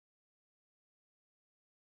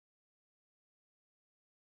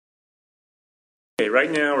Okay,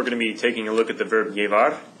 right now we're going to be taking a look at the verb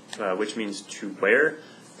llevar, which means to wear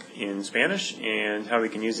in Spanish, and how we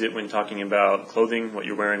can use it when talking about clothing, what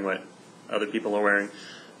you're wearing, what other people are wearing.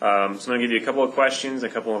 So I'm going to give you a couple of questions, a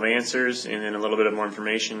couple of answers, and then a little bit of more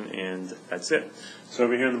information, and that's it. So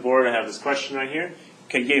over here on the board I have this question right here.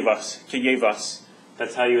 ¿Qué llevas? ¿Qué llevas?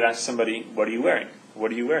 That's how you ask somebody, what are you wearing?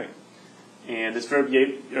 What are you wearing? And this verb,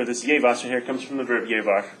 this llevas right here comes from the verb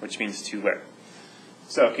llevar, which means to wear.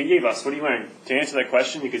 So, ¿qué llevas? What are you wearing? To answer that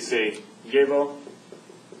question, you could say llevo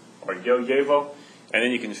or yo llevo, and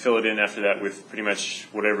then you can fill it in after that with pretty much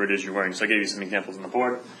whatever it is you're wearing. So I gave you some examples on the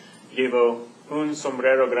board. Llevo un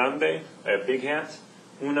sombrero grande, a big hat,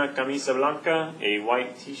 una camisa blanca, a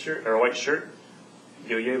white t-shirt or a white shirt.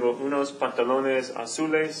 Yo llevo unos pantalones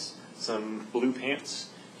azules, some blue pants.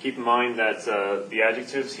 Keep in mind that the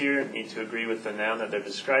adjectives here need to agree with the noun that they're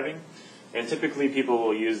describing. And typically people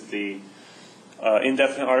will use the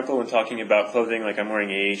indefinite article when talking about clothing, like I'm wearing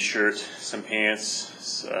a shirt, some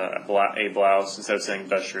pants, a blouse. Instead of saying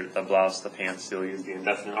the shirt, the blouse, the pants, they'll use the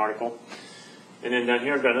indefinite article. And then down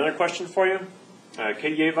here I've got another question for you.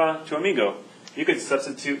 ¿Qué lleva tu amigo? You could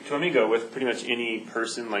substitute tu amigo with pretty much any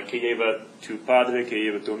person, like ¿qué lleva tu padre? ¿Qué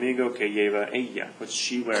lleva tu amigo? ¿Qué lleva ella? What's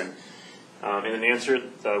she wearing? And then answer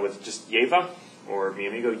it with just lleva, or mi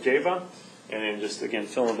amigo lleva. And then just, again,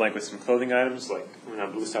 fill in the blank with some clothing items, like una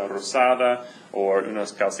blusa rosada, or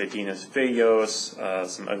unos calcetines feos,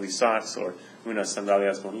 some ugly socks, or unas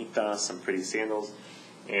sandalias bonitas, some pretty sandals.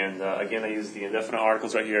 And again, I use the indefinite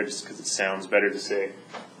articles right here just because it sounds better to say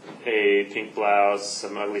a pink blouse,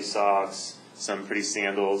 some ugly socks, some pretty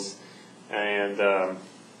sandals. And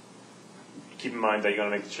keep in mind that you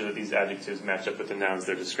want to make sure that these adjectives match up with the nouns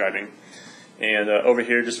they're describing. And over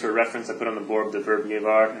here, just for reference, I put on the board the verb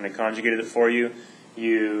llevar, and I conjugated it for you.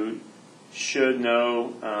 You should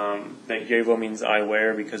know that llevo means I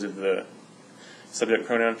wear because of the subject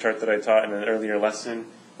pronoun chart that I taught in an earlier lesson.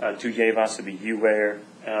 Tu llevas would be you wear,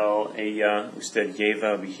 él, ella, usted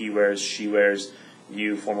lleva would be he wears, she wears,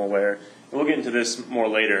 you, formal wear. And we'll get into this more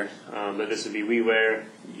later, but this would be we wear,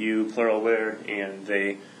 you, plural wear, and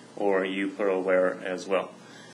they or you, plural wear as well.